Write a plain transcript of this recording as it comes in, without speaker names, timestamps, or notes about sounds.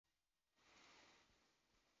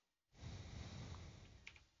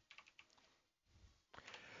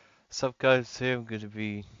What's up, guys? Today I'm going to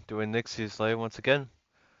be doing Nyxia's Lair once again,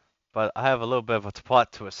 but I have a little bit of a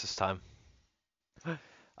plot twist this time.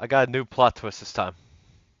 I got a new plot twist this time.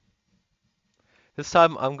 This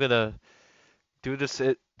time I'm gonna do this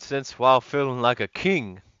since while feeling like a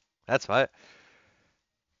king. That's right.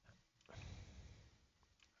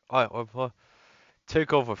 Alright,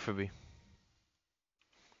 take over for me.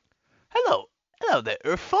 Hello there,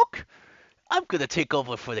 Earthfolk. I'm gonna take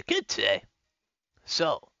over for the kid today.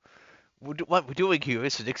 So, what we're doing here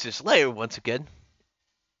is Nyxia's Lair once again.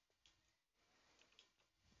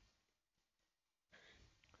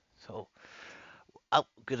 So, I'm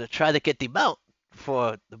gonna try to get the mount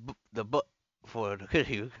for for the kid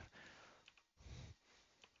here.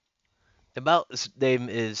 The mountain's name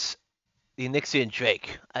is the Onyxian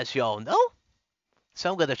Drake, as you all know.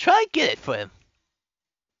 So I'm gonna try and get it for him.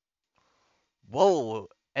 Whoa!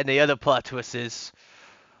 And the other plot twist is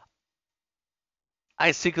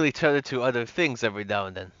I secretly turn into other things every now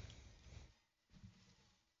and then.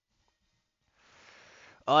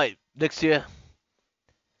 Alright, Onyxia,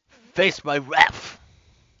 face my wrath.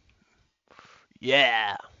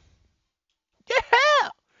 Yeah. Yeah!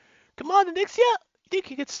 Come on, Onyxia. You think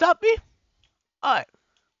you can stop me? Alright.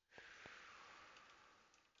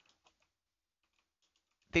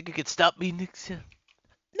 Think you can stop me, Onyxia?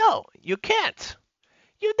 No, you can't.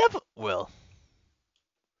 You never will.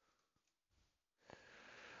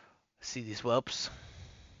 See these whelps?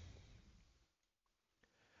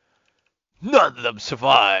 None of them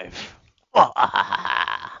survive.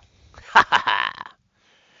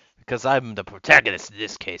 Because I'm the protagonist in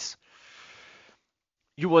this case.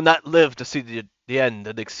 You will not live to see the end,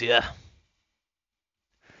 Onyxia.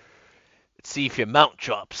 Let's see if your mount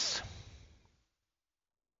drops.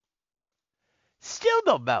 Still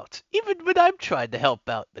no mount, even when I'm trying to help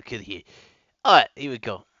out the kid here. Alright, here we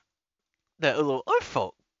go. That little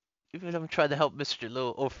Orfolk. Even I'm trying to help Mr.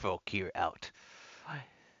 Little Orfolk here out.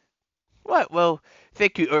 Right, well,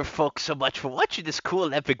 thank you, Earthfolk, so much for watching this cool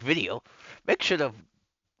and epic video. Make sure to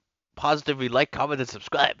positively like, comment, and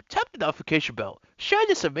subscribe. Tap the notification bell. Share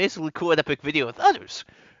this amazingly cool and epic video with others.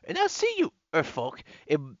 And I'll see you, Earthfolk,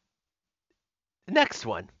 in the next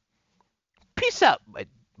one. Peace out, my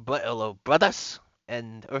hello, brothers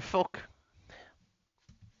and Earthfolk.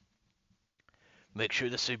 Make sure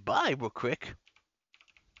to say bye real quick.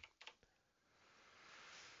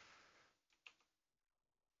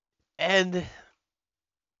 And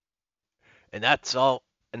that's all.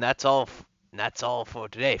 And that's all. And that's all for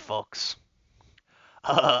today, folks.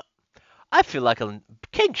 Uh, I feel like a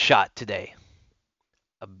king shot today.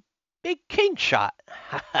 A big king shot.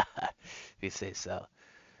 If you say so.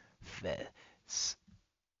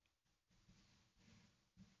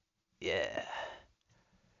 Yeah.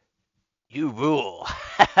 You rule.